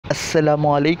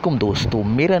अस्सलामुअलैकुम दोस्तों,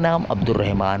 मेरा नाम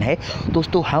अब्दुर्रहमान है।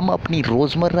 दोस्तों, हम अपनी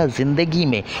रोज़मर्रा ज़िंदगी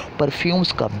में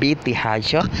परफ्यूम्स का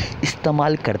बेतहाशा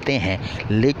इस्तेमाल करते हैं,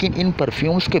 लेकिन इन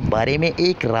परफ्यूम्स के बारे में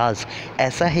एक राज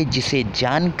ऐसा है जिसे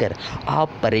जानकर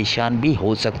आप परेशान भी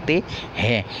हो सकते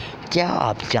हैं। क्या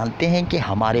आप जानते हैं कि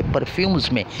हमारे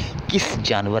परफ्यूम्स में किस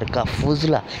जानवर का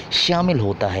फुजला शामिल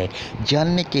होता है?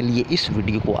 जानने के लिए इस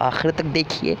वीडियो को आखिर तक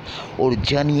देखिए और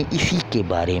जानिए इसी के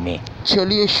बारे में।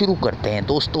 चलिए शुरू करते हैं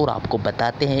दोस्तों, और आपको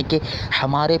बताते हैं कि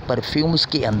हमारे परफ्यूम्स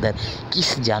के अंदर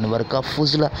किस जानवर का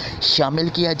फुजला शामिल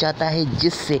किया जाता है,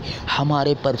 जिससे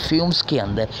हमारे परफ्यूम्स के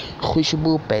अंदर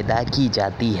खुशबू पैदा की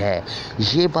जाती है।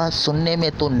 ये बात सुनने में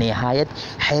तो निहायत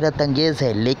हैरत अंगेज़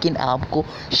है, लेकिन आपको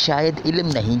शायद इल्म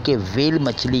नहीं कि व्हेल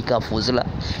मछली का फुजला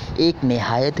एक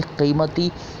निहायत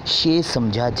कीमती शे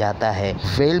समझा जाता है।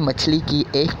 व्हेल मछली की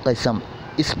एक किस्म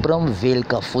स्पर्म व्हेल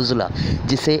का फुजला,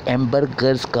 जिसे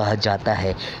एम्बरगर्स कहा जाता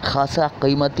है, खासा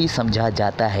कीमती समझा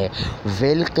जाता है।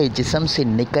 व्हेल के जिस्म से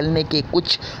निकलने के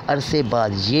कुछ अरसे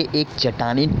बाद ये एक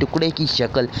चट्टानी टुकड़े की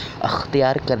शक्ल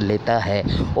अख्तियार कर लेता है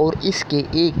और इसके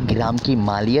 1 ग्राम की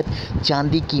मालियत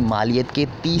चांदी की मालियत के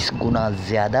 30 गुना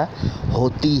ज़्यादा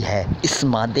होती है। इस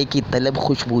मादे की तलब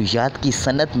खुशबूयात की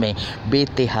सनत में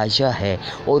बेतहाशा है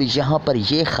और यहाँ पर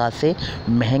ये खासे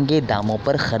महंगे दामों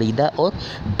पर ख़रीदा और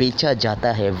बेचा जाता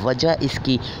है। वजह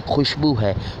इसकी खुशबू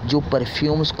है जो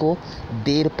परफ्यूम्स को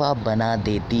देरपा बना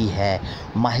देती है।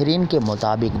 माहिरीन के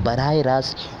मुताबिक बराह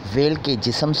रास्त व्हेल के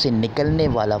जिस्म से निकलने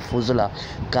वाला फुजला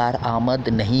कारआमद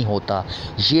नहीं होता।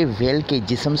 ये व्हेल के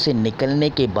जिस्म से निकलने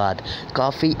के बाद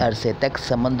काफ़ी अरसे तक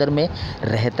समंदर में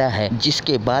रहता है,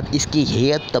 जिसके बाद इसकी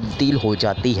हैयत तब्दील हो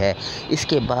जाती है।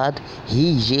 इसके बाद ही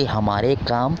ये हमारे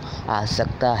काम आ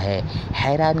सकता है।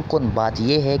 हैरान कुन बात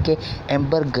यह है कि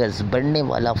एम्बरगर्स बढ़ने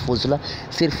वाला फुजला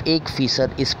सिर्फ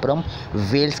 1% स्पर्म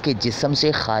व्हेल्स के जिस्म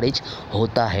से खारिज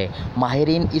होता है।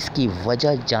 माहिरीन इसकी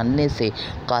वजह जानने से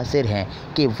कासिर हैं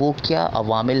कि वो क्या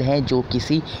अवामिल हैं जो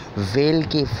किसी व्हेल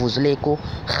के फुजले को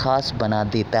ख़ास बना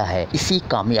देता है। इसी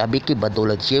कामयाबी की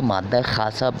बदौलत ये मादा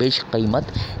खासा बेश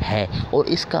कीमत है और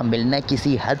इसका मिलना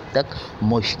किसी हद तक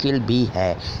मुश्किल भी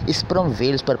है। स्पर्म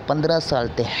व्हेल्स पर 15 साल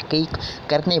तहकीक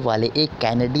करने वाले एक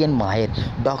कैनेडियन माहिर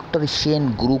डॉक्टर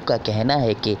शेन गुरु का कहना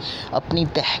है कि अपनी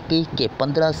तहकीक के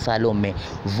 15 सालों में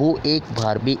वो एक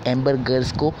बार भी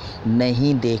एम्बरगर्स को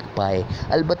नहीं देख पाए।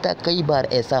 अलबत्ता कई बार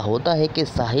ऐसा होता है कि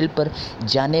साहिल पर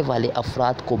जाने वाले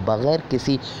अफराद को बग़ैर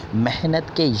किसी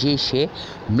मेहनत के ये शे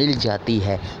मिल जाती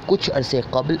है। कुछ अरसे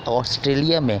कबल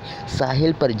ऑस्ट्रेलिया में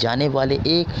साहिल पर जाने वाले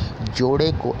एक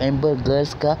जोड़े को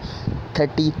एम्बरगर्स का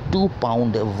 32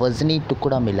 पाउंड वज़नी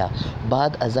टुकड़ा मिला।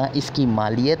 बाद अज़ां इसकी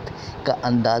मालियत का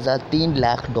अंदाज़ा $3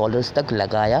 लाख तक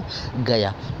लगाया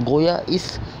गया। गोया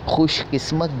इस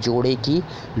खुशकिस्मत जोड़े की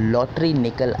लॉटरी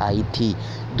निकल आई थी।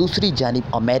 दूसरी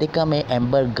जानिब अमेरिका में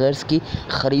एम्बरगर्स की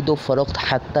ख़रीदो फ़रोख्त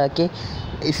हत्ता कि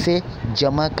इसे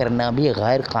जमा करना भी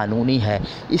गैर कानूनी है।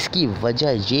 इसकी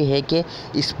वजह यह है कि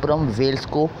स्पर्म व्हेल्स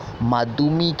को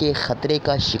मादूमी के ख़तरे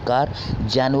का शिकार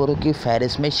जानवरों की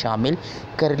फ़हरिस्त में शामिल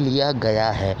कर लिया गया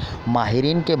है।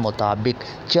 माहिरीन के मुताबिक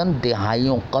चंद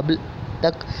दहाइयों कबल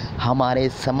तक हमारे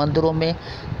समंदरों में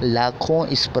लाखों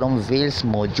स्पर्म व्हेल्स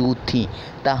मौजूद थीं,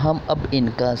 ताहम अब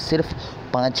इनका सिर्फ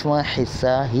 5वां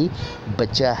हिस्सा ही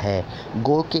बचा है।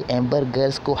 गो के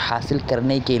एम्बरगर्स को हासिल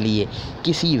करने के लिए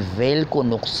किसी व्हेल को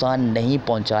नुकसान नहीं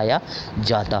पहुंचाया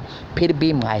जाता। फिर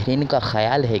भी माहिरीन का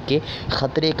ख्याल है कि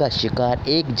ख़तरे का शिकार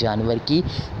एक जानवर की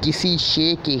किसी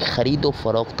शे की ख़रीदो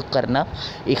फ़रोख्त करना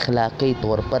इखलाक़ी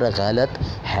तौर पर गलत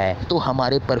है। तो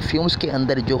हमारे परफ्यूम्स के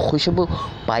अंदर जो खुशबू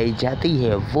पाई जाती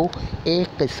है वो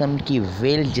एक किस्म की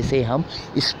व्हेल, जिसे हम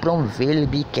स्पर्म व्हेल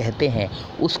भी कहते हैं,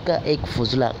 उसका एक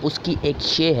फुजला, उसकी एक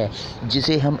शे है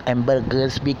जिसे हम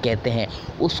एम्बरगर्स भी कहते हैं।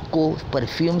 उसको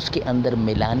परफ्यूम्स के अंदर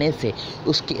मिलाने से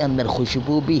उसके अंदर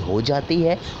खुशबू भी हो जाती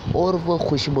है और वो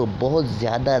खुशबू बहुत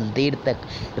ज़्यादा देर तक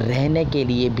रहने के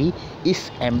लिए भी इस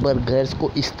एम्बरगर्स को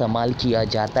इस्तेमाल किया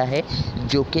जाता है,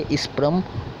 जो कि स्पर्म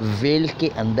व्हेल के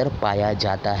अंदर पाया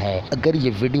जाता है। अगर ये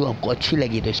वीडियो आपको अच्छी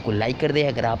लगी तो इसको लाइक कर दें।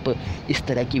 अगर आप इस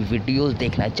तरह की वीडियोस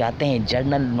देखना चाहते हैं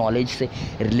जनरल नॉलेज से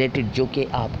रिलेटेड, जो कि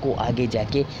आपको आगे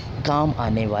जाके काम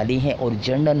आने वाली हैं, और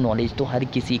जनरल नॉलेज तो हर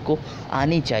किसी को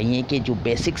आनी चाहिए कि जो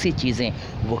बेसिक सी चीज़ें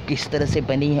वो किस तरह से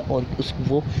बनी हैं और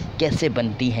वो कैसे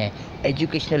बनती हैं,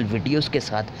 ایجوکیشنل ویڈیوز کے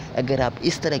ساتھ اگر آپ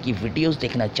اس طرح کی ویڈیوز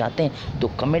دیکھنا چاہتے ہیں تو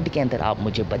کمنٹ کے اندر آپ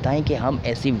مجھے بتائیں کہ ہم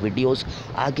ایسی ویڈیوز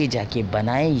آگے جا کے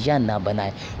بنائیں یا نہ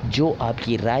بنائیں۔ جو آپ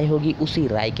کی رائے ہوگی اسی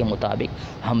رائے کے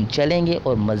مطابق ہم چلیں گے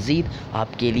اور مزید آپ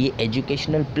کے لیے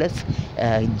ایجوکیشنل پلس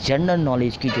جنرل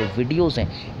نالج کی جو ویڈیوز ہیں،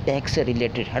 ٹیکس سے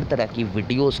ریلیٹڈ ہر طرح کی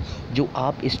ویڈیوز جو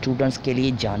آپ اسٹوڈنٹس کے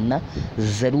لیے جاننا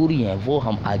ضروری ہیں، وہ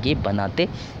ہم آگے بناتے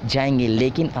جائیں گے،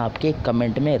 لیکن آپ کے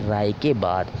کمنٹ میں رائے کے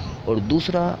بعد۔ اور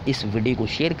دوسرا، اس ویڈیو کو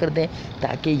شیئر کر دیں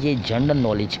تاکہ یہ جنرل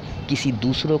نالج کسی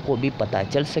دوسروں کو بھی پتہ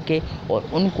چل سکے اور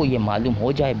ان کو یہ معلوم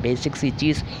ہو جائے بیسک سی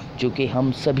چیز جو کہ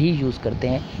ہم سبھی یوز کرتے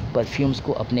ہیں پرفیومز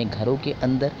کو اپنے گھروں کے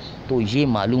اندر، تو یہ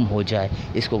معلوم ہو جائے۔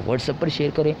 اس کو واٹس ایپ پر شیئر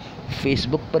کریں، فیس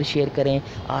بک پر شیئر کریں۔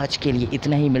 آج کے لیے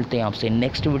اتنا ہی، ملتے ہیں آپ سے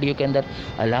نیکسٹ ویڈیو کے اندر۔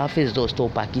 اللہ حافظ دوستو،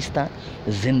 پاکستان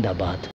زندہ باد۔